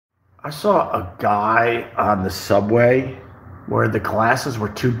I saw a guy on the subway where the glasses were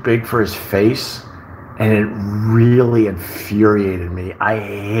too big for his face, and it really infuriated me. I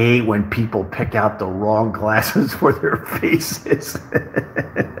hate when people pick out the wrong glasses for their faces.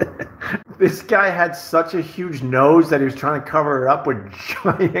 This guy had such a huge nose that he was trying to cover it up with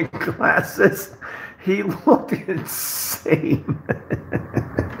giant glasses. He looked insane.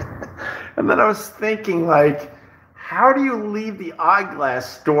 And then I was thinking, like, how do you leave the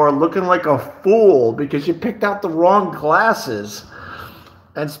eyeglass store looking like a fool because you picked out the wrong glasses?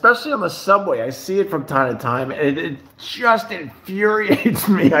 And especially on the subway, I see it from time to time, and it just infuriates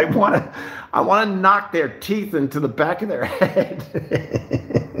me. I want to knock their teeth into the back of their head.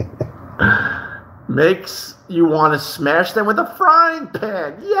 Makes you want to smash them with a frying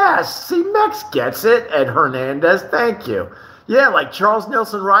pan. Yes, see, Mex gets it. Ed Hernandez, thank you. Yeah, like Charles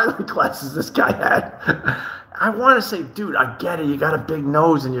Nelson Riley glasses this guy had. I want to say, dude, I get it. You got a big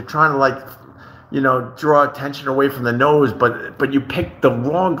nose, and you're trying to, like, draw attention away from the nose, but you picked the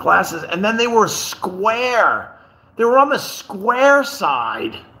wrong glasses, and then they were square. They were on the square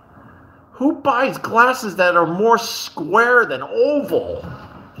side. Who buys glasses that are more square than oval?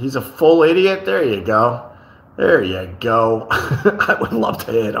 He's a full idiot. There you go. There you go. I would love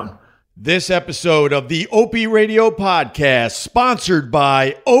to hit him. This episode of the Opie Radio Podcast, sponsored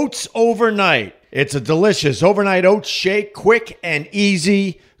by Oats Overnight. It's a delicious overnight oats shake, quick and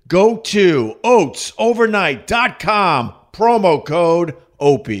easy. Go to oatsovernight.com, promo code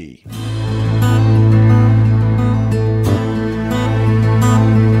OPIE.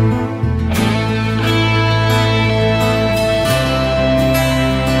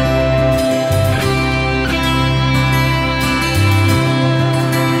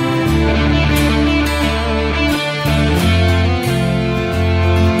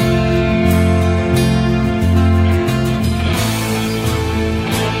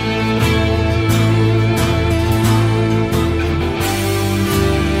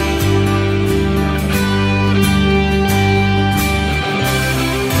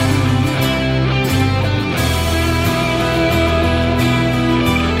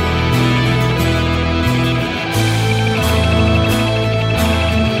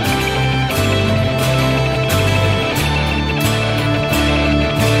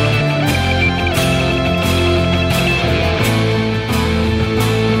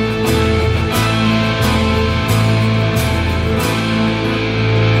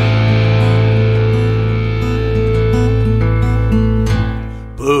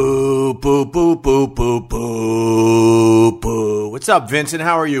 What's up, Vincent?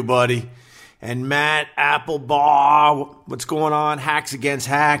 How are you, buddy? And Matt Applebaugh, what's going on? Hacks Against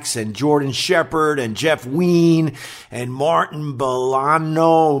Hacks, and Jordan Shepard, and Jeff Ween, and Martin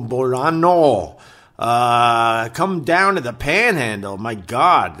Bolano. Come down to the Panhandle. My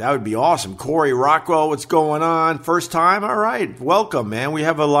God, that would be awesome. Corey Rockwell, what's going on? First time? All right. Welcome, man. We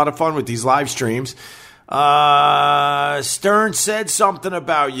have a lot of fun with these live streams. Stern said something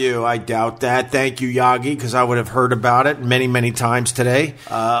about you. I doubt that. Thank you, Yagi, because I would have heard about it many, many times today.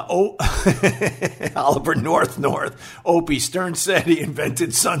 Oliver North. Opie, Stern said he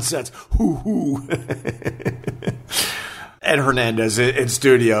invented sunsets. Hoo. Ed Hernandez in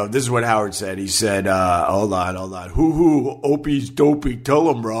studio. This is what Howard said. He said, hold on. Hoo. Opie's dopey.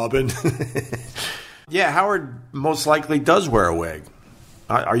 Tell him, Robin. Yeah, Howard most likely does wear a wig.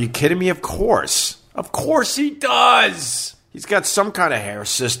 Are you kidding me? Of course. Of course he does. He's got some kind of hair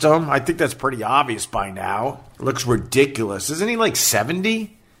system. I think that's pretty obvious by now. It looks ridiculous. Isn't he like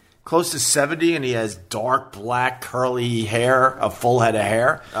 70? Close to 70, and he has dark, black, curly hair, a full head of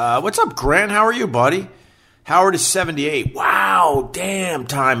hair. What's up, Grant? How are you, buddy? Howard is 78. Wow, damn,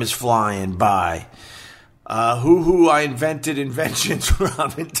 time is flying by. I invented inventions,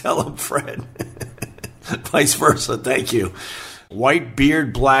 Robin. Tell him, Fred. Vice versa, thank you. White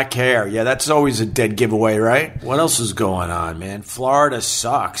beard, black hair. Yeah, that's always a dead giveaway, right? What else is going on, man? Florida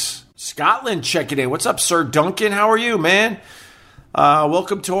sucks. Scotland checking in. What's up, Sir Duncan? How are you, man?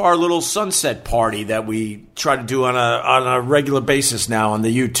 Welcome to our little sunset party that we try to do on a regular basis now on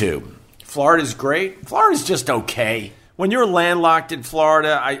the YouTube. Florida's great. Florida's just okay. When you're landlocked in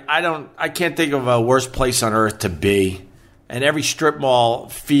Florida, I can't think of a worse place on earth to be. And every strip mall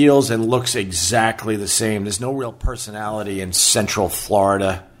feels and looks exactly the same. There's no real personality in Central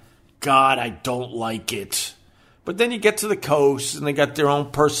Florida. God, I don't like it. But then you get to the coast, and they got their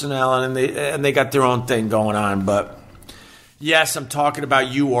own personality, and they got their own thing going on. But yes, I'm talking about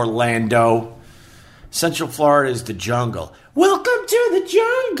you, Orlando. Central Florida is the jungle. Welcome to the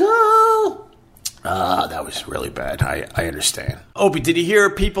jungle. That was really bad. I understand. Opie, did you hear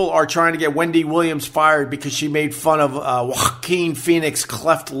people are trying to get Wendy Williams fired because she made fun of Joaquin Phoenix's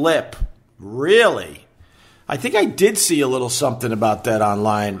cleft lip? Really? I think I did see a little something about that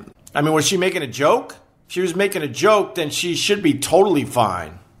online. I mean, was she making a joke? If she was making a joke, then she should be totally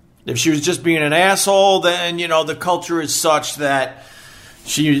fine. If she was just being an asshole, then, the culture is such that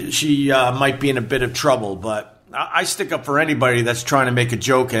she might be in a bit of trouble. But I stick up for anybody that's trying to make a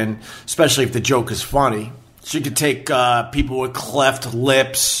joke, and especially if the joke is funny. She could take people with cleft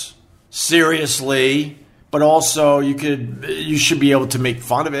lips seriously, but also you should be able to make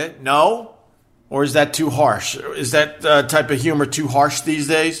fun of it. No? Or is that too harsh? Is that type of humor too harsh these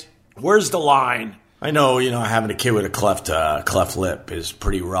days? Where's the line? I know, having a kid with a cleft lip is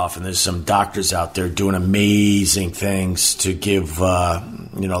pretty rough, and there's some doctors out there doing amazing things to give,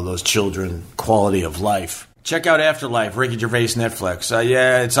 those children quality of life. Check out Afterlife, Ricky Gervais, Netflix.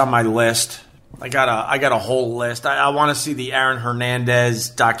 Yeah, it's on my list. I got a whole list. I want to see the Aaron Hernandez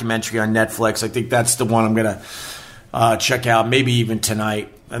documentary on Netflix. I think that's the one I'm gonna check out, maybe even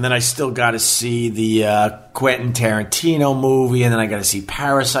tonight. And then I still got to see the Quentin Tarantino movie, and then I got to see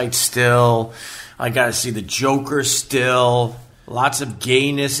Parasite still. I got to see the Joker still. Lots of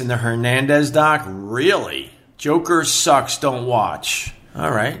gayness in the Hernandez doc. Really? Joker sucks. Don't watch.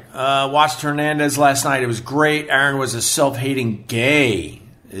 All right. Watched Hernandez last night. It was great. Aaron was a self-hating gay,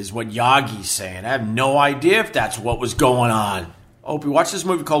 is what Yagi's saying. I have no idea if that's what was going on. Opie, watch this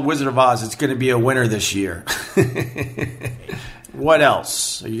movie called Wizard of Oz. It's going to be a winner this year. What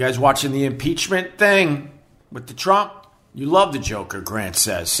else? Are you guys watching the impeachment thing with the Trump? You love the Joker, Grant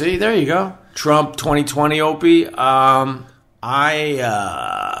says. See, there you go. Trump 2020, Opie. Here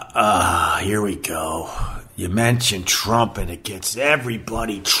we go. You mentioned Trump and it gets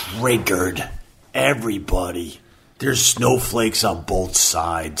everybody triggered. Everybody. There's snowflakes on both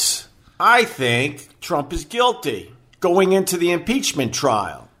sides. I think Trump is guilty going into the impeachment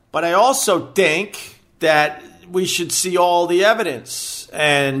trial. But I also think that we should see all the evidence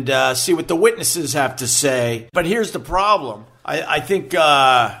and see what the witnesses have to say. But here's the problem. I think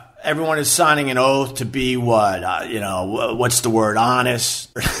everyone is signing an oath to be what's the word?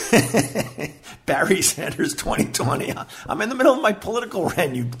 Honest. Barry Sanders 2020. I'm in the middle of my political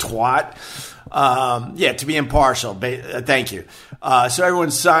rant, you twat. To be impartial. Thank you. So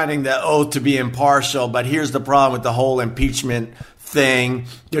everyone's signing the oath to be impartial. But here's the problem with the whole impeachment thing.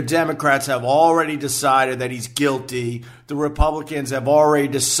 The Democrats have already decided that he's guilty. The Republicans have already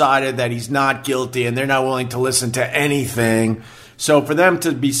decided that he's not guilty, and they're not willing to listen to anything. So for them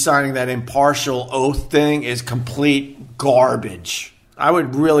to be signing that impartial oath thing is complete garbage. I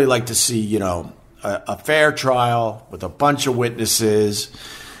would really like to see, a fair trial with a bunch of witnesses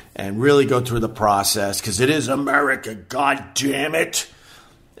and really go through the process, because it is America, God damn it.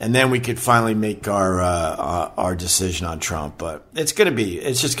 And then we could finally make our decision on Trump. But it's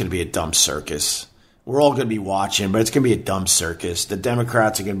just going to be a dumb circus. We're all going to be watching, but it's going to be a dumb circus. The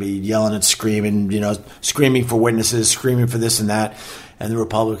Democrats are going to be yelling and screaming, screaming for witnesses, screaming for this and that. And the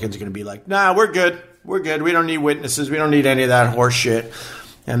Republicans are going to be like, nah, we're good. We're good. We don't need witnesses. We don't need any of that horse shit.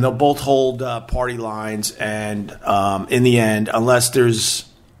 And they'll both hold party lines. And in the end, unless there's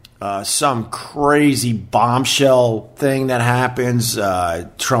some crazy bombshell thing that happens,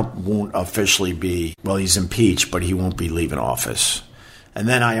 Trump won't officially be, he's impeached, but he won't be leaving office. And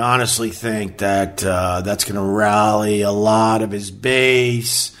then I honestly think that that's going to rally a lot of his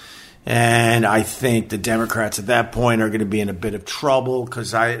base. And I think the Democrats at that point are going to be in a bit of trouble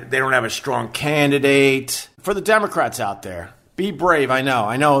because they don't have a strong candidate. For the Democrats out there, be brave. I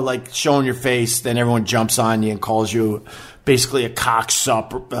know, like showing your face, then everyone jumps on you and calls you basically a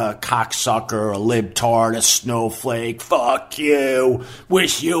cocksucker, a libtard, a snowflake. Fuck you.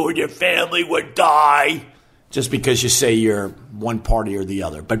 Wish you and your family would die. Just because you say you're one party or the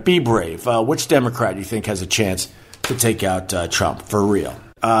other. But be brave. Which Democrat do you think has a chance to take out Trump? For real.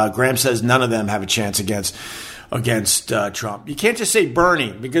 Graham says none of them have a chance against Trump. You can't just say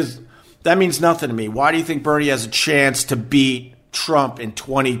Bernie, because that means nothing to me. Why do you think Bernie has a chance to beat Trump in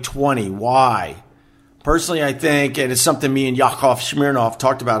 2020? Why? Personally, I think, and it's something me and Yakov Smirnov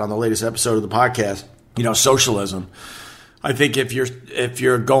talked about on the latest episode of the podcast, socialism. I think if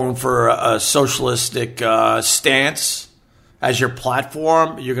you're going for a socialistic stance as your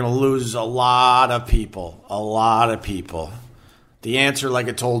platform, you're going to lose a lot of people. The answer, like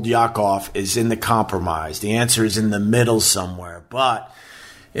I told Yakov, is in the compromise. The answer is in the middle somewhere. But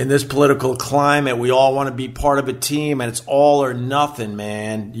in this political climate, we all want to be part of a team, and it's all or nothing,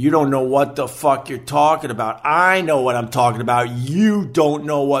 man. You don't know what the fuck you're talking about. I know what I'm talking about. You don't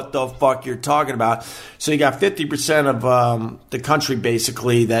know what the fuck you're talking about. So you got 50% of the country,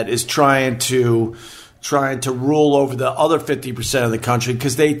 basically, that is trying to rule over the other 50% of the country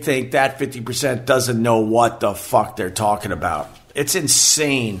because they think that 50% doesn't know what the fuck they're talking about. It's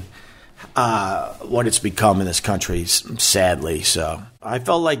insane what it's become in this country, sadly. So I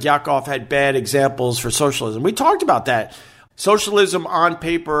felt like Yakov had bad examples for socialism. We talked about that. Socialism on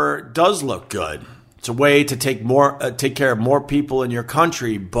paper does look good. It's a way to take care of more people in your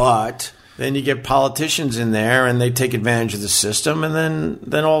country, but then you get politicians in there and they take advantage of the system, and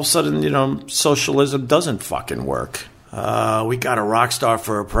then all of a sudden, socialism doesn't fucking work. We got a rock star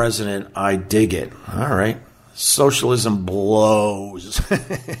for a president. I dig it. All right. Socialism blows.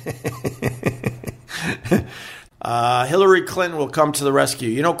 Hillary Clinton will come to the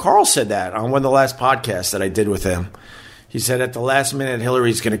rescue. Carl said that on one of the last podcasts that I did with him. He said at the last minute,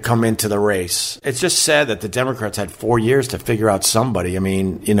 Hillary's going to come into the race. It's just sad that the Democrats had 4 years to figure out somebody. I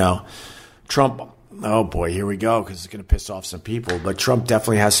mean, Trump, oh boy, here we go, because it's going to piss off some people. But Trump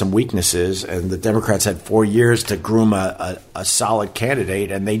definitely has some weaknesses, and the Democrats had 4 years to groom a solid candidate,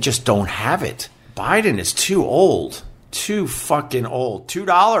 and they just don't have it. Biden is too old. Too fucking old.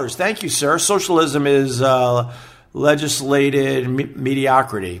 $2. Thank you, sir. Socialism is legislated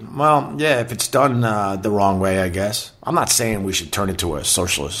mediocrity. Well, yeah, if it's done the wrong way, I guess. I'm not saying we should turn it to a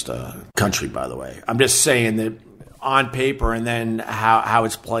socialist country, by the way. I'm just saying that on paper and then how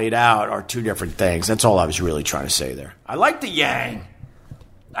it's played out are two different things. That's all I was really trying to say there. I like the Yang.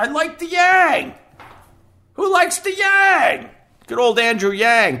 Who likes the Yang? Good old Andrew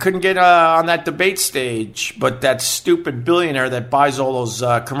Yang couldn't get on that debate stage, but that stupid billionaire that buys all those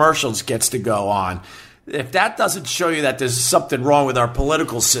commercials gets to go on. If that doesn't show you that there's something wrong with our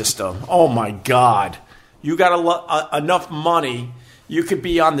political system, oh my God. You got enough money, you could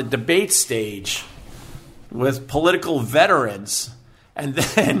be on the debate stage with political veterans, and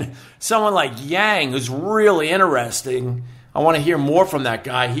then someone like Yang, who's really interesting. I want to hear more from that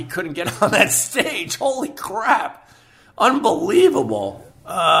guy. He couldn't get on that stage. Holy crap. Unbelievable.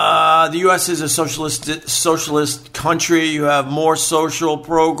 The U.S. is a socialist country. You have more social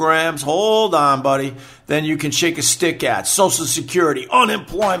programs. Hold on, buddy. Then you can shake a stick at Social Security,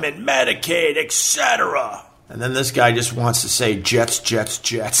 unemployment, Medicaid, etc. And then this guy just wants to say jets, jets,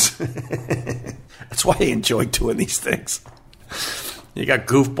 jets. That's why I enjoy doing these things. You got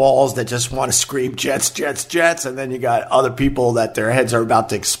goofballs that just want to scream jets, jets, jets, and then you got other people that their heads are about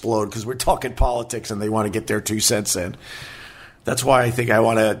to explode because we're talking politics and they want to get their 2 cents in. That's why I think I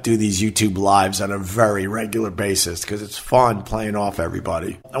want to do these YouTube lives on a very regular basis because it's fun playing off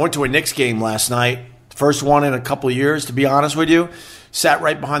everybody. I went to a Knicks game last night. First one in a couple of years, to be honest with you. Sat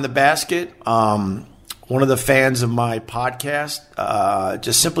right behind the basket. One of the fans of my podcast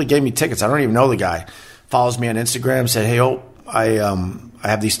just simply gave me tickets. I don't even know the guy. Follows me on Instagram, said, hey, I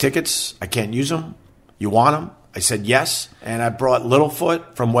have these tickets. I can't use them. You want them? I said yes. And I brought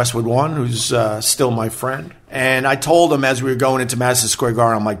Littlefoot from Westwood One, who's still my friend. And I told him as we were going into Madison Square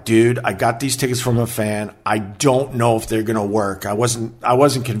Garden, I'm like, dude, I got these tickets from a fan. I don't know if they're going to work. I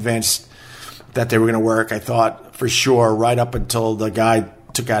wasn't convinced that they were going to work. I thought for sure right up until the guy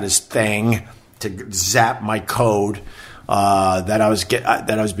took out his thing to zap my code that I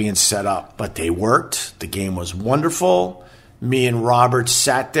was being set up. But they worked. The game was wonderful. Me and Robert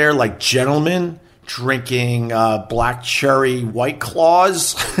sat there like gentlemen drinking black cherry White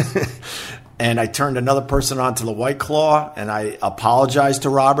Claws. And I turned another person onto the White Claw, and I apologized to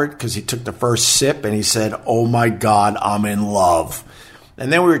Robert because he took the first sip, and he said, oh, my God, I'm in love.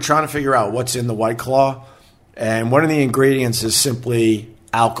 And then we were trying to figure out what's in the White Claw, and one of the ingredients is simply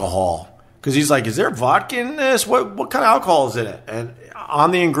alcohol. Because he's like, is there vodka in this? What kind of alcohol is in it? And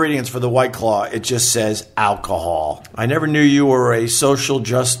on the ingredients for the White Claw, it just says alcohol. I never knew you were a social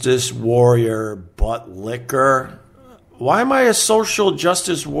justice warrior, but liquor. Why am I a social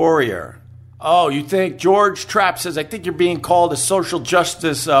justice warrior? Oh, you think George Trapp says, I think you're being called a social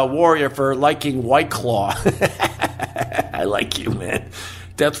justice warrior for liking White Claw. I like you, man.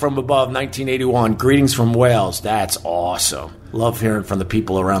 Death from Above, 1981. Greetings from Wales. That's awesome. Love hearing from the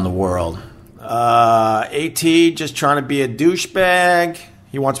people around the world. AT, just trying to be a douchebag.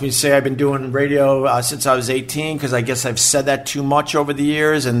 He wants me to say I've been doing radio since I was 18 because I guess I've said that too much over the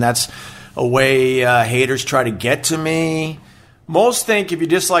years, and that's a way haters try to get to me. Most think if you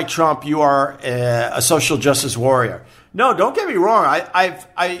dislike Trump, you are a social justice warrior. No, don't get me wrong.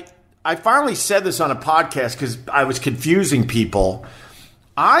 I finally said this on a podcast because I was confusing people.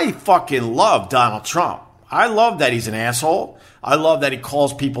 I fucking love Donald Trump. I love that he's an asshole. I love that he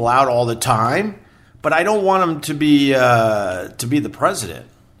calls people out all the time. But I don't want him to be the president.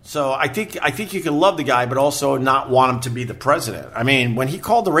 So I think you can love the guy, but also not want him to be the president. I mean, when he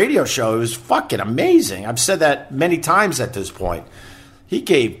called the radio show, it was fucking amazing. I've said that many times at this point. He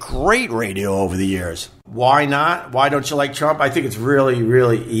gave great radio over the years. Why not? Why don't you like Trump? I think it's really,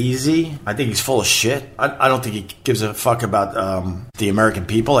 really easy. I think he's full of shit. I don't think he gives a fuck about the American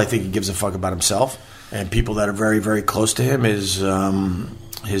people. I think he gives a fuck about himself. And people that are very, very close to him is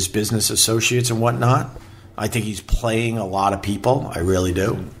his business associates and whatnot. I think he's playing a lot of people. I really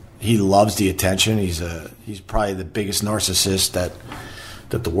do. He loves the attention. He's probably the biggest narcissist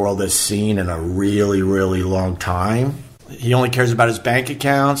that the world has seen in a really, really long time. He only cares about his bank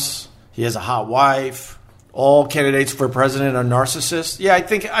accounts. He has a hot wife. All candidates for president are narcissists. Yeah, I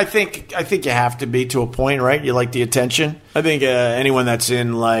think you have to be to a point, right? You like the attention. I think anyone that's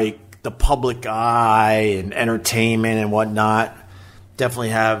in like the public eye and entertainment and whatnot definitely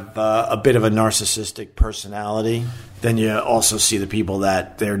have a bit of a narcissistic personality. Then you also see the people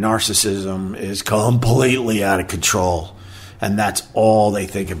that their narcissism is completely out of control, and that's all they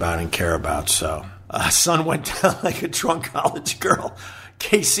think about and care about. So, son went down like a drunk college girl.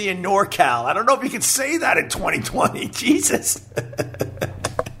 Casey in NorCal. I don't know if you can say that in 2020. Jesus.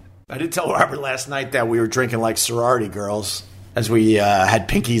 I did tell Robert last night that we were drinking like sorority girls as we had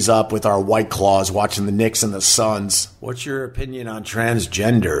pinkies up with our White Claws watching the Knicks and the Suns. What's your opinion on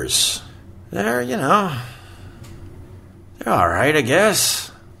transgenders? They're all right, I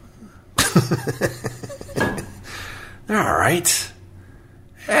guess. They're all right.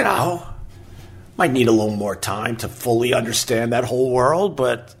 Might need a little more time to fully understand that whole world,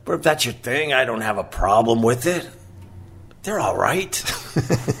 but if that's your thing, I don't have a problem with it. They're all right.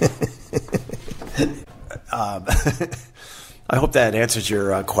 I hope that answers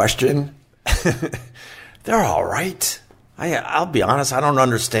your question. They're all right. I'll be honest, I don't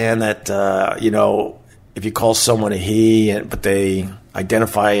understand that, if you call someone a he, but they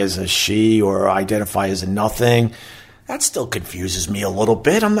identify as a she or identify as a nothing, that still confuses me a little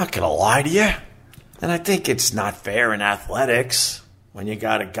bit. I'm not going to lie to you. And I think it's not fair in athletics when you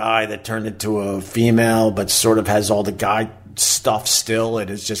got a guy that turned into a female but sort of has all the guy stuff still and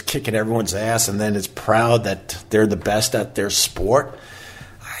is just kicking everyone's ass and then is proud that they're the best at their sport.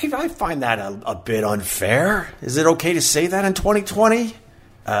 I find that a bit unfair. Is it okay to say that in 2020?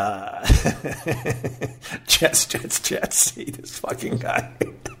 Jets. See this fucking guy.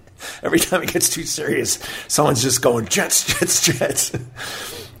 Every time it gets too serious, someone's just going, Jets.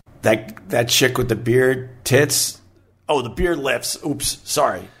 That chick with the beard tits. Oh, the beard lifts. Oops,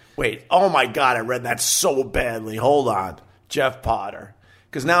 sorry. Wait. Oh my God, I read that so badly. Hold on. Jeff Potter.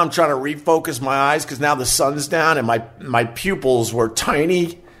 Because now I'm trying to refocus my eyes because now the sun's down and my pupils were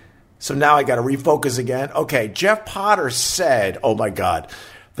tiny. So now I got to refocus again. Okay, Jeff Potter said, oh my God,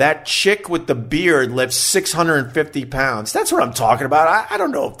 that chick with the beard lifts 650 pounds. That's what I'm talking about. I don't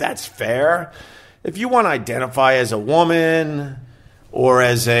know if that's fair. If you want to identify as a woman or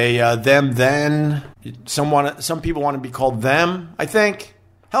as a them, some people want to be called them, I think.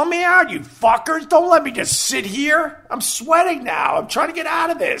 Help me out, you fuckers. Don't let me just sit here. I'm sweating now. I'm trying to get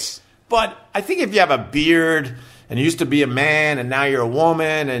out of this. But I think if you have a beard and you used to be a man and now you're a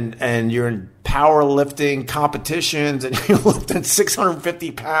woman and you're in powerlifting competitions and you're lifting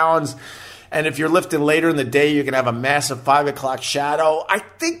 650 pounds, and if you're lifting later in the day, you're going to have a massive 5 o'clock shadow, I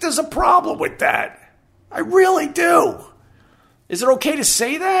think there's a problem with that. I really do. Is it okay to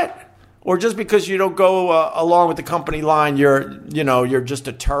say that? Or just because you don't go along with the company line, you're just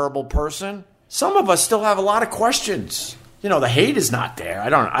a terrible person? Some of us still have a lot of questions. The hate is not there. I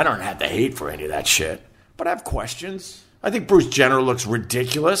don't have the hate for any of that shit. But I have questions. I think Bruce Jenner looks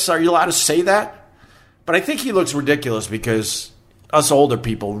ridiculous. Are you allowed to say that? But I think he looks ridiculous because us older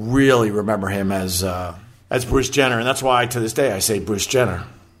people really remember him as Bruce Jenner, and that's why to this day I say Bruce Jenner.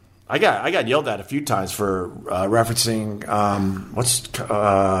 I got yelled at a few times for referencing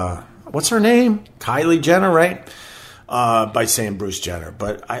what's her name? Kylie Jenner, right? By saying Bruce Jenner.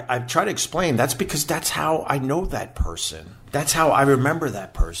 But I've tried to explain that's because that's how I know that person. That's how I remember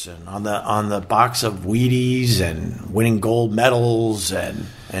that person on the box of Wheaties and winning gold medals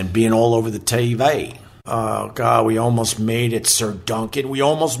and being all over the TV. Oh, God, we almost made it, Sir Duncan. We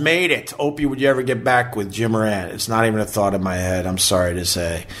almost made it. Opie, would you ever get back with Jim Moran? It's not even a thought in my head, I'm sorry to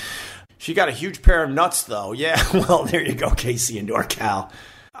say. She got a huge pair of nuts, though. Yeah, well, there you go, Casey and NorCal.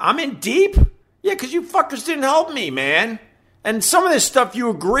 I'm in deep? Yeah, because you fuckers didn't help me, man. And some of this stuff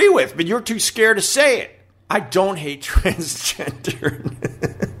you agree with, but you're too scared to say it. I don't hate transgender.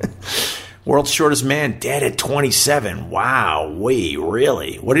 World's shortest man dead at 27. Wow,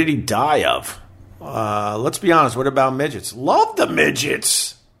 really? What did he die of? Let's be honest. What about midgets? Love the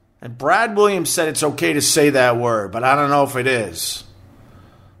midgets. And Brad Williams said it's okay to say that word, but I don't know if it is.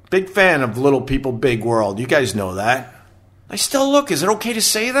 Big fan of Little People, Big World. You guys know that. I still look. Is it okay to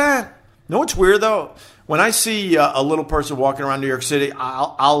say that? No, it's weird, though. When I see a little person walking around New York City,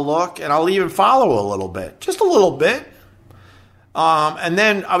 I'll look, and I'll even follow a little bit. Just a little bit. And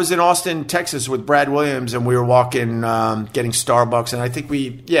then I was in Austin, Texas with Brad Williams, and we were walking, getting Starbucks, and I think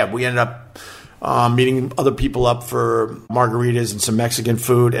we ended up meeting other people up for margaritas and some Mexican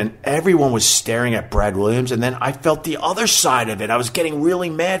food, and everyone was staring at Brad Williams, and then I felt the other side of it. I was getting really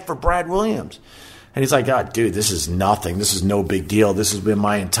mad for Brad Williams. And he's like, God, dude, this is nothing. This is no big deal. This has been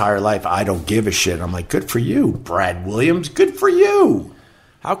my entire life. I don't give a shit. I'm like, good for you, Brad Williams. Good for you.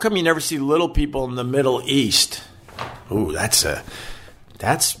 How come you never see little people in the Middle East? Ooh, that's a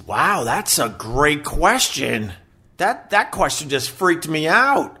great question. That question just freaked me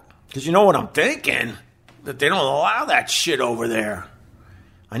out. Because you know what I'm thinking? That they don't allow that shit over there.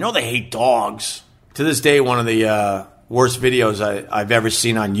 I know they hate dogs. To this day, one of the worst videos I've ever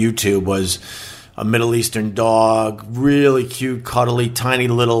seen on YouTube was a Middle Eastern dog, really cute, cuddly, tiny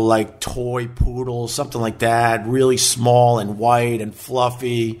little like toy poodle, something like that, really small and white and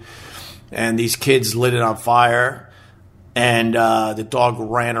fluffy. And these kids lit it on fire. And the dog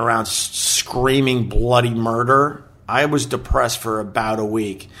ran around screaming bloody murder. I was depressed for about a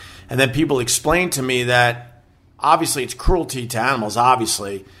week. And then people explained to me that obviously it's cruelty to animals,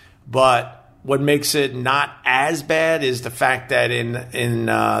 obviously. But what makes it not as bad is the fact that in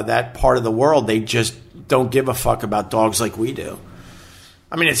that part of the world, they just don't give a fuck about dogs like we do.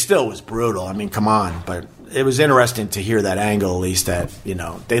 I mean, it still was brutal. I mean, come on. But it was interesting to hear that angle, at least, that, you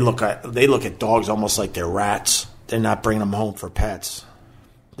know, they look at dogs almost like they're rats. They're not bringing them home for pets.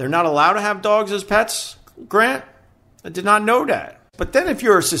 They're not allowed to have dogs as pets, Grant? I did not know that. But then if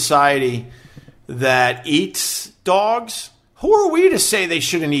you're a society that eats dogs, who are we to say they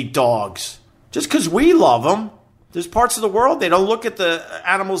shouldn't eat dogs? Just because we love them. There's parts of the world they don't look at the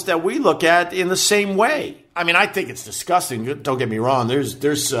animals that we look at in the same way. I mean, I think it's disgusting. Don't get me wrong.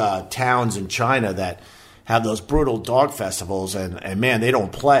 There's towns in China that have those brutal dog festivals, and man, they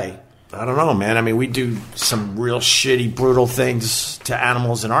don't play. I don't know, man. I mean, we do some real shitty, brutal things to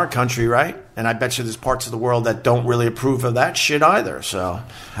animals in our country, right? And I bet you there's parts of the world that don't really approve of that shit either. So,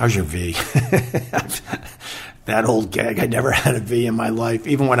 how's your V? That old gag. I never had a V in my life.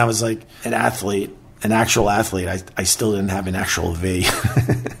 Even when I was like an actual athlete, I still didn't have an actual V.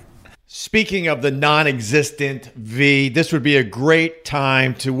 Speaking of the non-existent V, this would be a great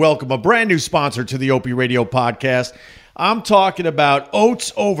time to welcome a brand new sponsor to the Opie Radio podcast. I'm talking about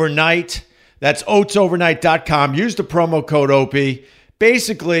Oats Overnight. That's oatsovernight.com. Use the promo code OPIE.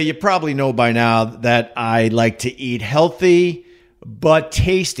 Basically, you probably know by now that I like to eat healthy but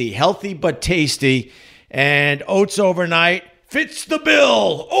tasty. Healthy but tasty. And Oats Overnight fits the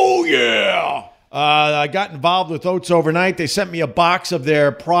bill. Oh, yeah. I got involved with Oats Overnight. They sent me a box of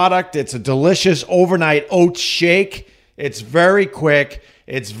their product. It's a delicious overnight oats shake. It's very quick.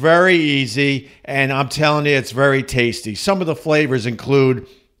 It's very easy, and I'm telling you, it's very tasty. Some of the flavors include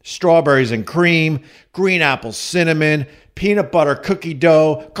strawberries and cream, green apple cinnamon, peanut butter cookie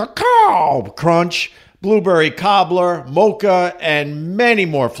dough, cacao crunch, blueberry cobbler, mocha, and many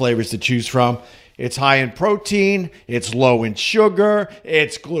more flavors to choose from. It's high in protein, it's low in sugar,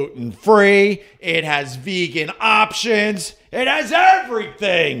 it's gluten-free, it has vegan options, it has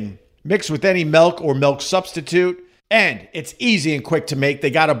everything! Mixed with any milk or milk substitute. And it's easy and quick to make. They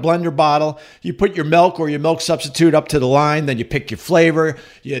got a blender bottle. You put your milk or your milk substitute up to the line. Then you pick your flavor.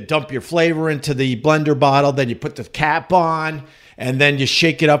 You dump your flavor into the blender bottle. Then you put the cap on. And then you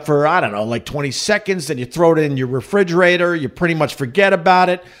shake it up for, I don't know, like 20 seconds. Then you throw it in your refrigerator. You pretty much forget about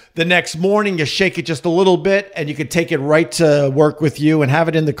it. The next morning, you shake it just a little bit. And you can take it right to work with you and have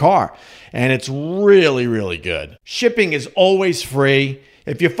it in the car. And it's really, really good. Shipping is always free.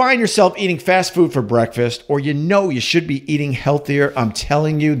 If you find yourself eating fast food for breakfast, or you know you should be eating healthier, I'm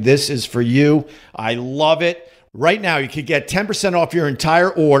telling you, this is for you. I love it. Right now, you can get 10% off your entire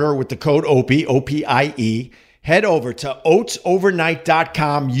order with the code OPIE, O-P-I-E. Head over to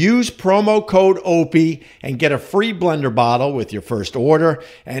oatsovernight.com, use promo code OPIE, and get a free blender bottle with your first order.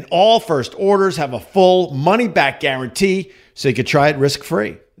 And all first orders have a full money-back guarantee, so you can try it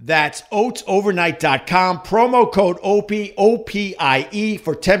risk-free. That's oatsovernight.com, promo code OPIE, O-P-I-E,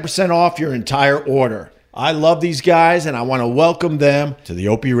 for 10% off your entire order. I love these guys, and I want to welcome them to the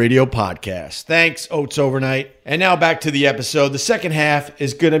Opie Radio podcast. Thanks, Oats Overnight. And now back to the episode. The second half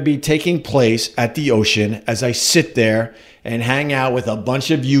is going to be taking place at the ocean as I sit there and hang out with a bunch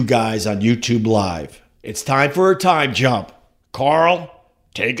of you guys on YouTube Live. It's time for a time jump. Carl,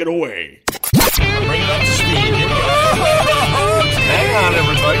 take it away. Bring it up to speed. Here we go. Hang on,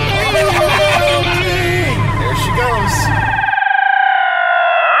 everybody. There she goes.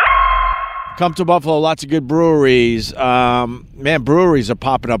 Come to Buffalo, lots of good breweries. Man, breweries are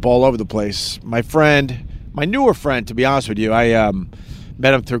popping up all over the place. My newer friend, to be honest with you, I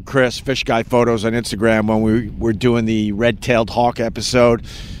met him through Chris, Fish Guy Photos on Instagram when we were doing the Red-Tailed Hawk episode.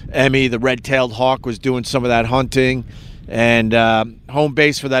 Emmy, the Red-Tailed Hawk, was doing some of that hunting. And home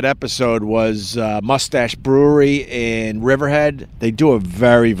base for that episode was Mustache Brewery in Riverhead. They do a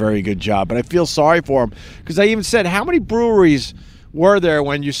very, very good job. But I feel sorry for them because I even said, how many breweries were there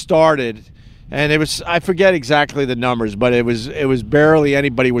when you started? And it was, I forget exactly the numbers, but it was barely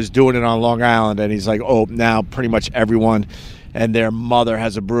anybody was doing it on Long Island. And he's like, oh, now pretty much everyone and their mother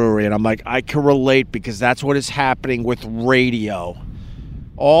has a brewery. And I'm like, I can relate because that's what is happening with radio.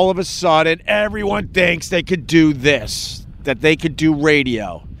 All of a sudden, everyone thinks they could do this, that they could do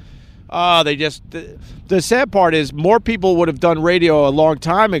radio. The sad part is more people would have done radio a long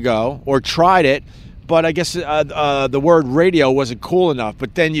time ago or tried it, but I guess the word radio wasn't cool enough.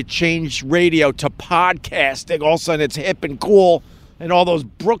 But then you change radio to podcasting. All of a sudden, it's hip and cool, and all those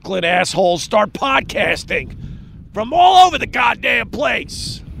Brooklyn assholes start podcasting from all over the goddamn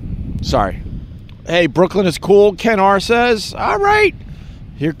place. Sorry. Hey, Brooklyn is cool, Ken R. says. All right.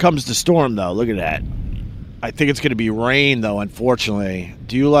 Here comes the storm, though. Look at that. I think it's going to be rain, though, unfortunately.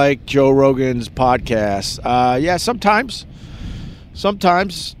 Do you like Joe Rogan's podcast? Yeah, sometimes.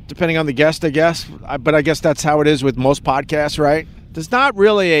 Sometimes, depending on the guest, I guess. But I guess that's how it is with most podcasts, right? There's not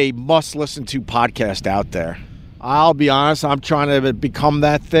really a must-listen-to podcast out there. I'll be honest, I'm trying to become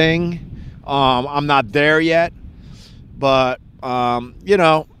that thing. I'm not there yet. But,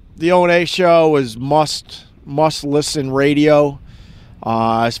 the O&A show is must-listen radio.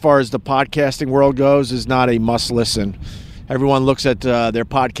 As far as the podcasting world goes, is not a must-listen. Everyone looks at their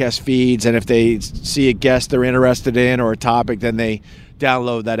podcast feeds, and if they see a guest they're interested in or a topic, then they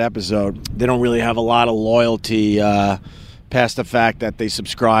download that episode. They don't really have a lot of loyalty past the fact that they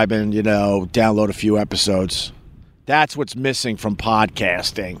subscribe and, download a few episodes. That's what's missing from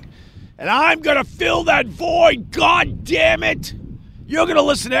podcasting. And I'm going to fill that void, God damn it! You're going to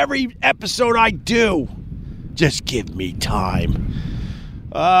listen to every episode I do. Just give me time.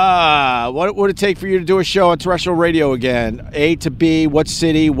 What would it take for you to do a show on terrestrial radio again? A to B, what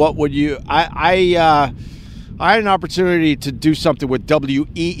city? What would you? I had an opportunity to do something with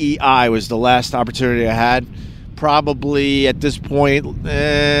WEEI. Was the last opportunity I had. Probably at this point,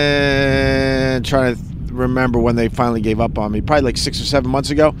 trying to remember when they finally gave up on me. Probably like 6 or 7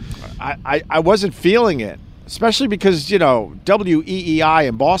 months ago. I wasn't feeling it, especially because WEEI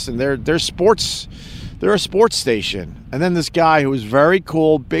in Boston, they're sports. They're a sports station. And then this guy who was very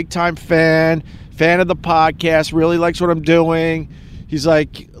cool, big-time fan of the podcast, really likes what I'm doing. He's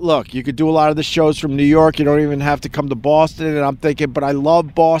like, look, you could do a lot of the shows from New York. You don't even have to come to Boston. And I'm thinking, but I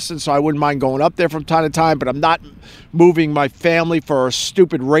love Boston, so I wouldn't mind going up there from time to time. But I'm not moving my family for a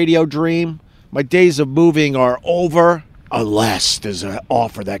stupid radio dream. My days of moving are over unless there's an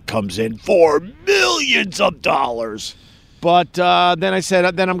offer that comes in for millions of dollars. But then I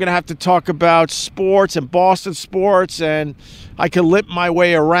said, then I'm going to have to talk about sports and Boston sports, and I can limp my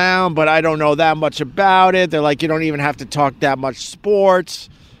way around, but I don't know that much about it. They're like, you don't even have to talk that much sports.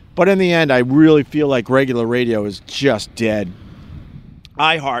 But in the end, I really feel like regular radio is just dead.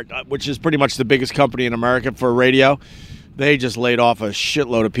 iHeart, which is pretty much the biggest company in America for radio, they just laid off a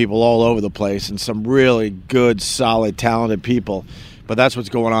shitload of people all over the place, and some really good, solid, talented people. But that's what's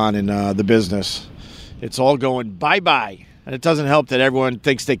going on in the business. It's all going bye-bye. And it doesn't help that everyone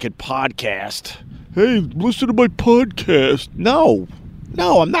thinks they could podcast. Hey, listen to my podcast. No,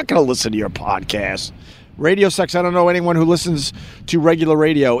 I'm not going to listen to your podcast. Radio sucks. I don't know anyone who listens to regular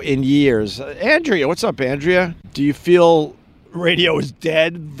radio in years. Andrea, what's up, Andrea? Do you feel radio is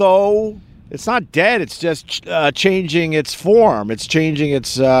dead, though? It's not dead. It's just changing its form. It's changing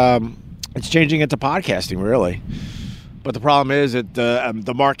into podcasting, really. But the problem is that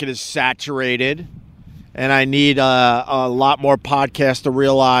the market is saturated. And I need a lot more podcasts to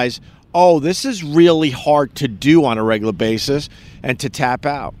realize, this is really hard to do on a regular basis and to tap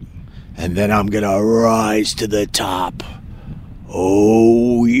out. And then I'm going to rise to the top.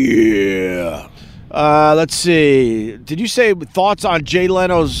 Oh, yeah. Let's see. Did you say thoughts on Jay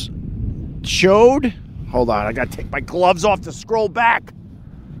Leno's Chode? Hold on. I got to take my gloves off to scroll back.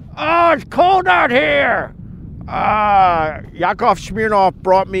 Oh, it's cold out here. Yakov Smirnoff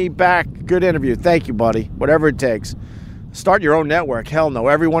brought me back. Good interview. Thank you, buddy. Whatever it takes. Start your own network. Hell no.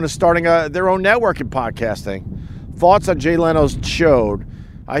 Everyone is starting their own network in podcasting. Thoughts on Jay Leno's Chode?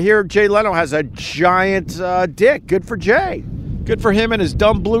 I hear Jay Leno has a giant dick. Good for Jay. Good for him and his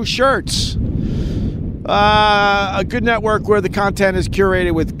dumb blue shirts. A good network where the content is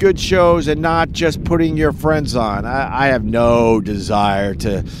curated with good shows and not just putting your friends on. I have no desire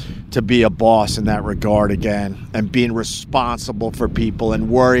to be a boss in that regard again, and being responsible for people and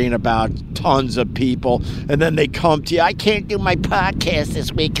worrying about tons of people, and then they come to you, I can't do my podcast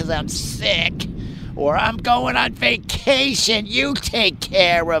this week because I'm sick, or I'm going on vacation, you take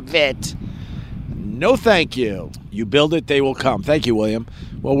care of it. No thank you. You build it, they will come. Thank you, William.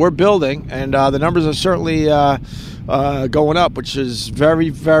 Well, we're building, and the numbers are certainly going up, which is very,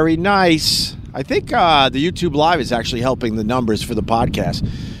 very nice. I think the YouTube Live is actually helping the numbers for the podcast.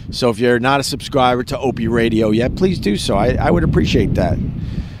 So if you're not a subscriber to Opie Radio yet, please do so. I would appreciate that.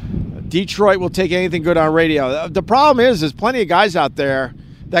 Detroit will take anything good on radio. The problem is there's plenty of guys out there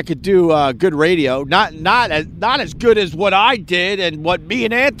that could do good radio. Not as good as what I did and what me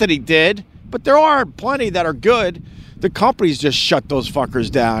and Anthony did, but there are plenty that are good. The companies just shut those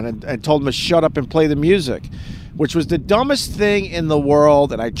fuckers down and told them to shut up and play the music, which was the dumbest thing in the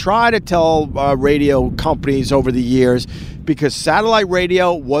world. And I try to tell radio companies over the years, because satellite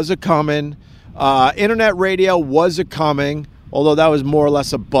radio was a-coming, internet radio was a-coming, although that was more or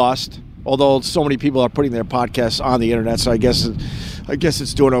less a bust, although so many people are putting their podcasts on the internet, so I guess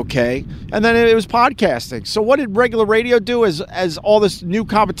it's doing okay. And then it was podcasting. So what did regular radio do as all this new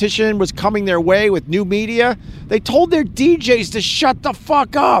competition was coming their way with new media? They told their DJs to shut the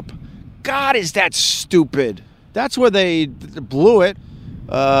fuck up. God, is that stupid. That's where they blew it.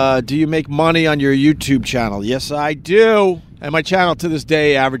 Do you make money on your YouTube channel? Yes, I do. And my channel to this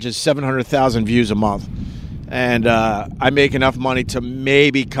day averages 700,000 views a month. And I make enough money to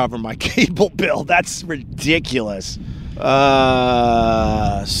maybe cover my cable bill. That's ridiculous.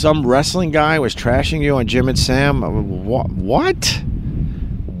 Some wrestling guy was trashing you on Jim and Sam. What?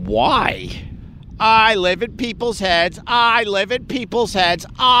 Why? I live in people's heads. I live in people's heads.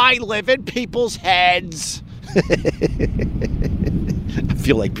 I live in people's heads. I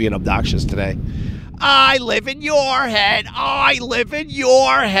feel like being obnoxious today. I live in your head. I live in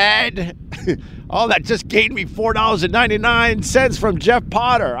your head. Oh, that just gained me $4.99 from Jeff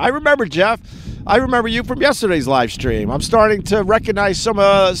Potter. I remember Jeff. I remember you from yesterday's live stream. I'm starting to recognize some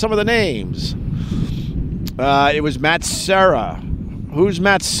of the names. It was Matt Serra. Who's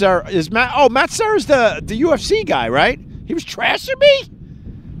Matt Serra? Matt Serra's the UFC guy, right? He was trashing me?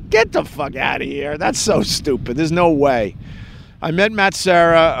 Get the fuck out of here. That's so stupid. There's no way. I met Matt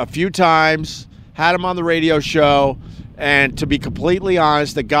Serra a few times, had him on the radio show, and to be completely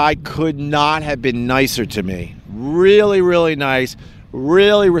honest, the guy could not have been nicer to me. Really, really nice,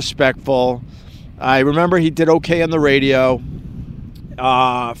 really respectful. I remember he did okay on the radio,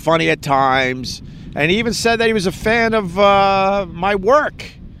 funny at times, and he even said that he was a fan of my work.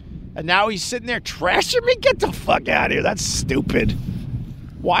 And now he's sitting there trashing me? Get the fuck out of here. That's stupid.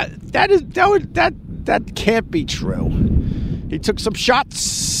 Why? That can't be true. He took some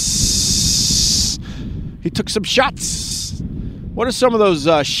shots. What are some of those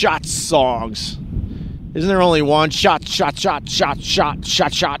shots songs? Isn't there only one? Shot, shot, shot, shot, shot,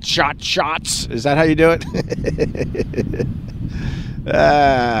 shot, shot, shot, shots. Is that how you do it?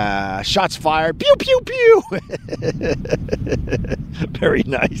 Shots fired. Pew, pew, pew. Very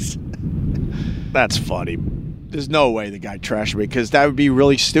nice. That's funny. There's no way the guy trashed me, because that would be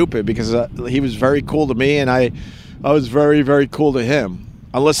really stupid, because he was very cool to me and I was very, very cool to him.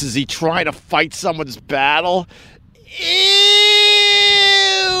 Unless is he trying to fight someone's battle? Ew!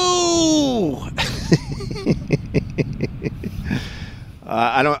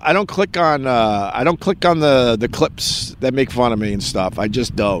 I don't click on the clips that make fun of me and stuff. I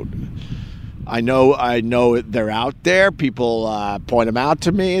just don't. I know they're out there. People point them out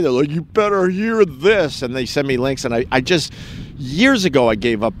to me. They're like, you better hear this, and they send me links. And I just, years ago, I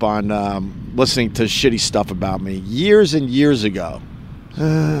gave up on listening to shitty stuff about me. Years and years ago.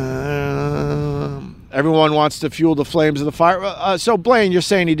 Everyone wants to fuel the flames of the fire. So Blaine, you're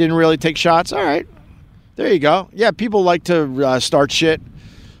saying he didn't really take shots? All right, there you go. Yeah, people like to start shit.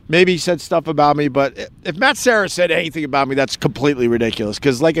 Maybe he said stuff about me, but if Matt Serra said anything about me, that's completely ridiculous.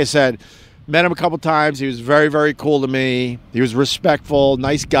 Because like I said, met him a couple times. He was very, very cool to me. He was respectful,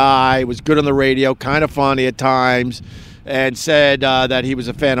 nice guy, was good on the radio, kind of funny at times, and said that he was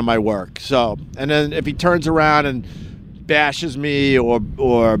a fan of my work. So, and then if he turns around and bashes me or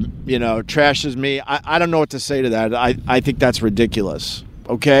trashes me, I don't know what to say to that. I think that's ridiculous.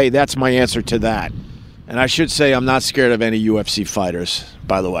 Okay, that's my answer to that. And I should say I'm not scared of any UFC fighters,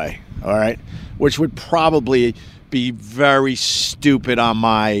 by the way. All right, which would probably be very stupid on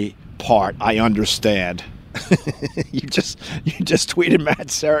my part. I understand. You just tweeted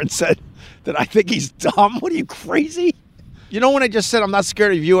Matt Serra and said that I think he's dumb. What are you, crazy? You know when I just said I'm not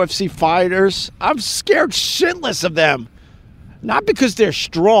scared of UFC fighters? I'm scared shitless of them. Not because they're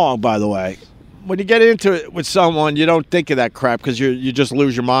strong, by the way. When you get into it with someone, you don't think of that crap because you just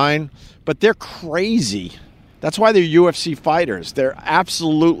lose your mind. But they're crazy. That's why they're UFC fighters. They're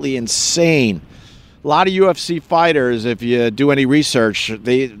absolutely insane. A lot of UFC fighters, if you do any research,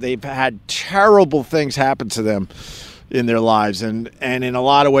 they've had terrible things happen to them in their lives. And in a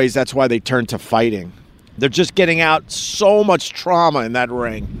lot of ways, that's why they turn to fighting. They're just getting out so much trauma in that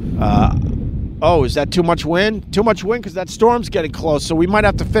ring. Oh, is that too much wind? Too much wind because that storm's getting close. So we might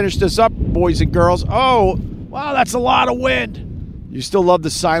have to finish this up, boys and girls. Oh, wow, that's a lot of wind. You still love the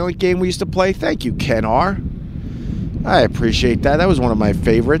silent game we used to play? Thank you, Ken R. I appreciate that. That was one of my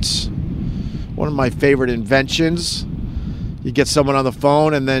favorites. One of my favorite inventions. You get someone on the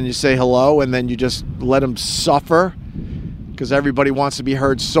phone and then you say hello and then you just let them suffer because everybody wants to be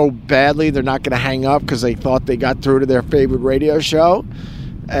heard so badly they're not going to hang up because they thought they got through to their favorite radio show.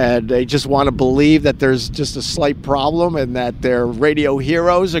 And they just want to believe that there's just a slight problem and that their radio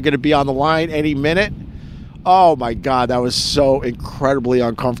heroes are going to be on the line any minute. Oh, my God, that was so incredibly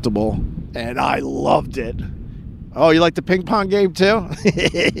uncomfortable. And I loved it. Oh, you like the ping pong game, too?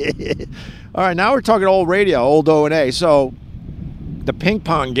 All right, now we're talking old radio, old O&A. So the ping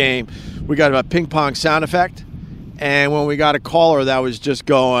pong game, we got a ping pong sound effect. And when we got a caller that was just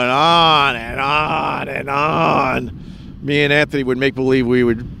going on and on and on, me and Anthony would make believe we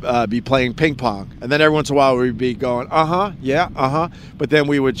would be playing ping pong. And then every once in a while we'd be going, yeah, But then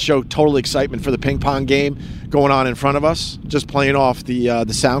we would show total excitement for the ping pong game going on in front of us, just playing off the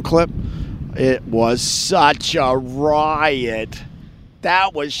sound clip. It was such a riot.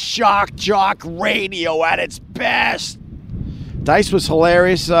 That was shock jock radio at its best. Dice was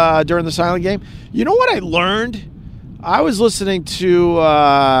hilarious during the silent game. You know what I learned? I was listening to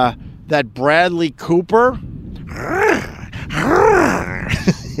that Bradley Cooper.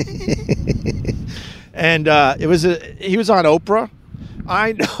 And he was on Oprah.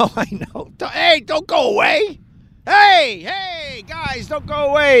 I know. Hey, don't go away. Hey, guys, don't go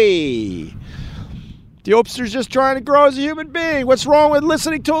away. The Oprah's just trying to grow as a human being. What's wrong with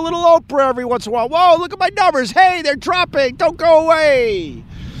listening to a little Oprah every once in a while? Whoa, look at my numbers. Hey, they're dropping. Don't go away.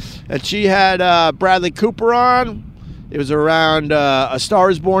 And she had Bradley Cooper on. It was around A Star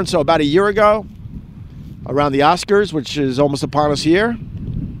Is Born, so about a year ago, around the Oscars, which is almost upon us here.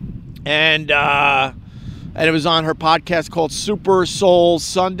 And it was on her podcast called Super Soul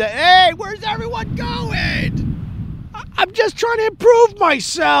Sunday. Hey, where's everyone going? I'm just trying to improve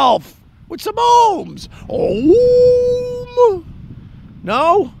myself with some ohms.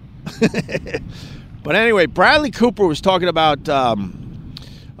 No? But anyway, Bradley Cooper was talking about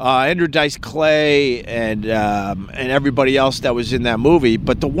Andrew Dice Clay and everybody else that was in that movie.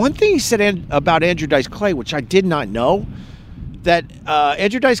 But the one thing he said about Andrew Dice Clay, which I did not know, that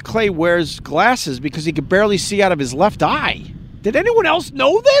Andrew Dice Clay wears glasses because he could barely see out of his left eye. Did anyone else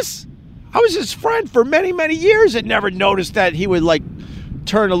know this? I was his friend for many, many years and never noticed that he would,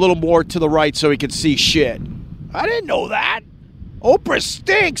 turn a little more to the right so he could see shit. I didn't know that. Oprah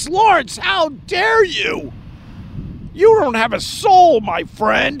stinks. Lawrence, how dare you? You don't have a soul, my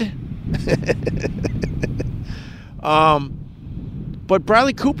friend. But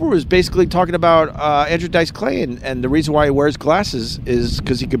Bradley Cooper was basically talking about Andrew Dice Clay, and the reason why he wears glasses is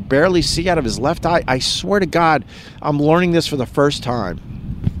because he could barely see out of his left eye. I swear to God, I'm learning this for the first time.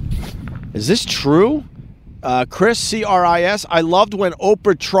 Is this true? Chris, C-R-I-S, I loved when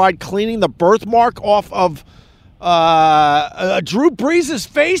Oprah tried cleaning the birthmark off of Drew Brees'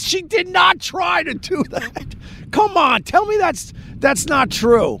 face. She did not try to do that. Come on, tell me that's not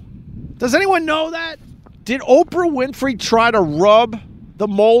true. Does anyone know that? Did Oprah Winfrey try to rub the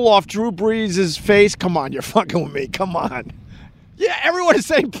mole off Drew Brees' face? Come on, you're fucking with me. Come on. Yeah, everyone is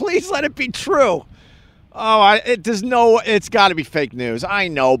saying, please let it be true. Oh, it's got to be fake news. I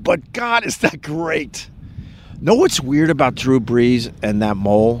know, but God, is that great. Know what's weird about Drew Brees and that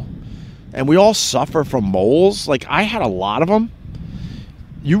mole? And we all suffer from moles. I had a lot of them.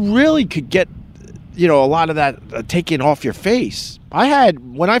 You really could get, a lot of that taken off your face.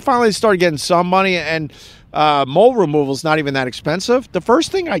 When I finally started getting some money, and mole removal is not even that expensive, the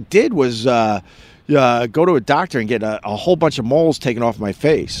first thing I did was go to a doctor and get a whole bunch of moles taken off my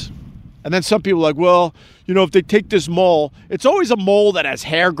face. And then some people are like, well, if they take this mole, it's always a mole that has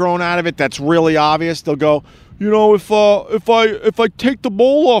hair growing out of it that's really obvious. They'll go, if I take the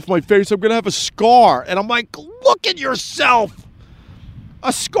mole off my face, I'm going to have a scar. And I'm like, look at yourself.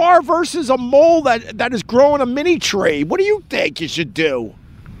 A scar versus a mole that is growing a mini tree. What do you think you should do?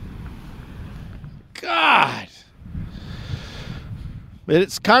 God.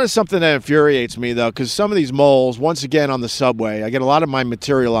 It's kind of something that infuriates me, though, because some of these moles, once again on the subway, I get a lot of my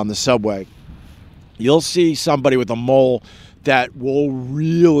material on the subway. You'll see somebody with a mole that will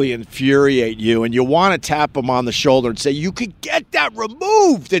really infuriate you, and you'll want to tap them on the shoulder and say, you could get that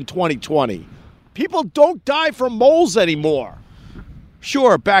removed in 2020. People don't die from moles anymore.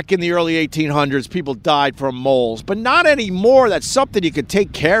 Sure, back in the early 1800s, people died from moles, but not anymore. That's something you could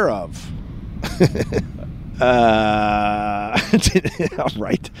take care of. All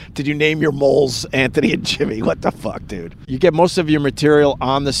right. Did you name your moles Anthony and Jimmy? What the fuck, dude? You get most of your material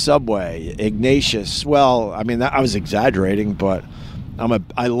on the subway. Ignatius. Well, I mean, I was exaggerating, but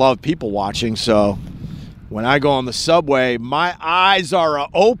I love people watching, so when I go on the subway, my eyes are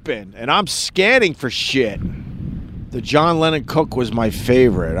open, and I'm scanning for shit. The John Lennon Cook was my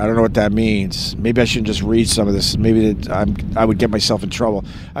favorite. I don't know what that means. Maybe I shouldn't just read some of this. Maybe I would get myself in trouble.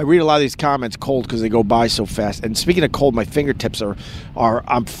 I read a lot of these comments cold because they go by so fast. And speaking of cold, my fingertips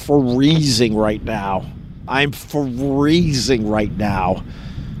I'm freezing right now.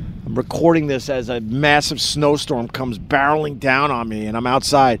 I'm recording this as a massive snowstorm comes barreling down on me, and I'm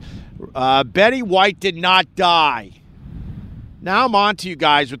outside. Betty White did not die. Now I'm on to you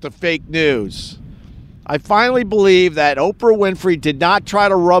guys with the fake news. I finally believe that Oprah Winfrey did not try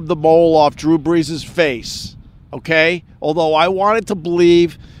to rub the mole off Drew Brees' face, okay? Although I wanted to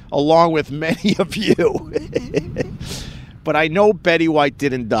believe, along with many of you. But I know Betty White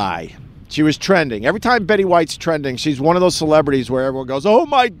didn't die. She was trending. Every time Betty White's trending, she's one of those celebrities where everyone goes, oh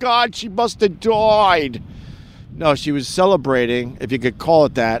my God, she must have died. No, she was celebrating, if you could call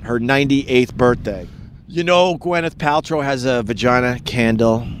it that, her 98th birthday. You know, Gwyneth Paltrow has a vagina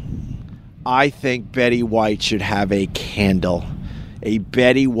candle. I think Betty White should have a candle. A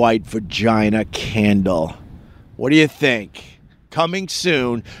Betty White vagina candle. What do you think? Coming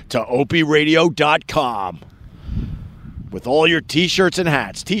soon to opieradio.com. With all your t-shirts and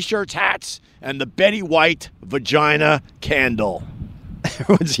hats. T-shirts, hats, and the Betty White vagina candle.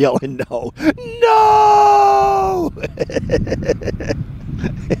 Everyone's yelling no. No!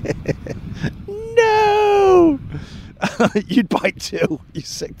 No! You'd buy two, you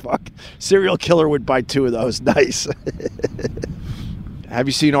sick fuck. Serial killer would buy two of those. Nice. Have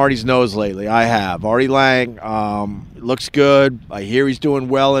you seen Artie's nose lately? I have. Artie Lang looks good. I hear he's doing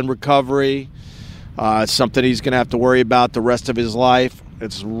well in recovery. It's something he's going to have to worry about the rest of his life.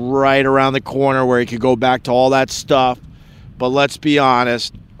 It's right around the corner where he could go back to all that stuff. But let's be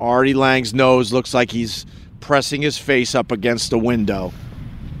honest, Artie Lang's nose looks like he's pressing his face up against the window.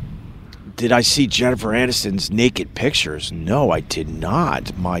 Did I see Jennifer Aniston's naked pictures? No, I did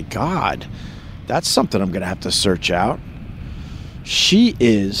not. My God. That's something I'm going to have to search out. She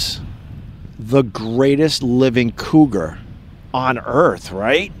is the greatest living cougar on Earth,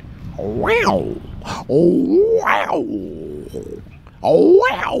 right? Wow. Wow.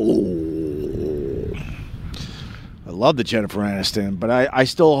 Wow. I love the Jennifer Aniston, but I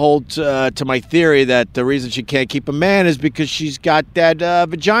still hold to my theory that the reason she can't keep a man is because she's got that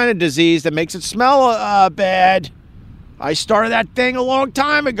vagina disease that makes it smell bad. I started that thing a long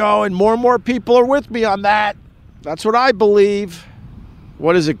time ago, and more people are with me on that. That's what I believe.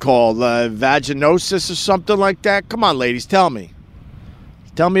 What is it called? Vaginosis or something like that? Come on, ladies, tell me.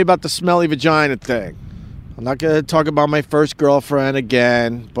 Tell me about the smelly vagina thing. I'm not going to talk about my first girlfriend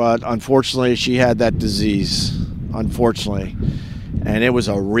again, but unfortunately she had that disease. Unfortunately. And it was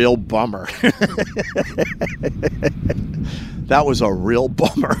a real bummer. That was a real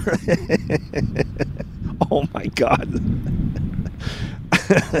bummer. Oh my God.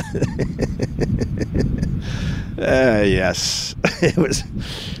 Yes. It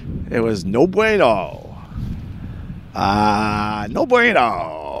was no bueno. No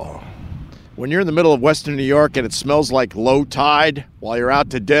bueno. When you're in the middle of Western New York and it smells like low tide while you're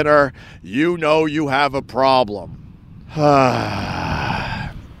out to dinner, you know you have a problem. All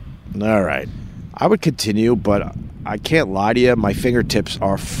right. I would continue, but I can't lie to you. My fingertips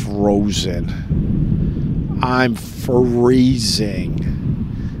are frozen. I'm freezing.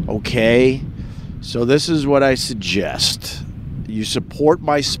 Okay? So this is what I suggest. You support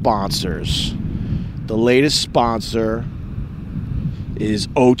my sponsors. The latest sponsor is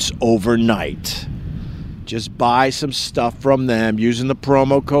Oats Overnight. Just buy some stuff from them using the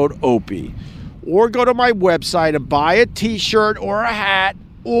promo code OPIE. Or go to my website and buy a t-shirt or a hat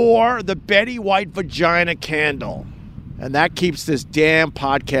or the Betty White vagina candle. And that keeps this damn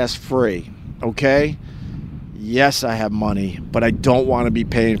podcast free. Okay? Yes, I have money, but I don't want to be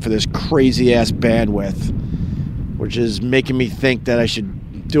paying for this crazy-ass bandwidth, which is making me think that I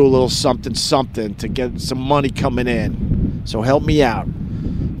should do a little something to get some money coming in. So help me out.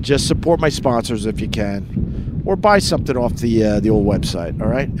 Just support my sponsors if you can. or buy something off the old website, all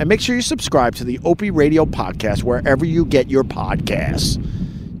right? And make sure you subscribe to the Opie Radio Podcast wherever you get your podcasts.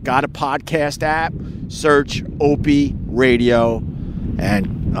 Got a podcast app? Search Opie Radio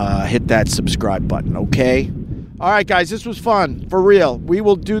and hit that subscribe button, okay? All right, guys, this was fun, for real. We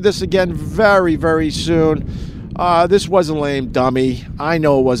will do this again very, very soon. This wasn't lame, dummy. I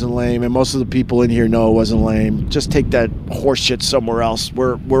know it wasn't lame, and most of the people in here know it wasn't lame. Just take that horse shit somewhere else.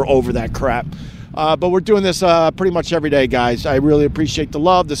 We're over that crap. But we're doing this pretty much every day, guys. I really appreciate the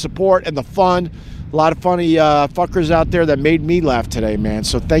love, the support, and the fun. A lot of funny fuckers out there that made me laugh today, man.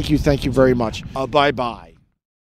 So thank you very much. Bye-bye.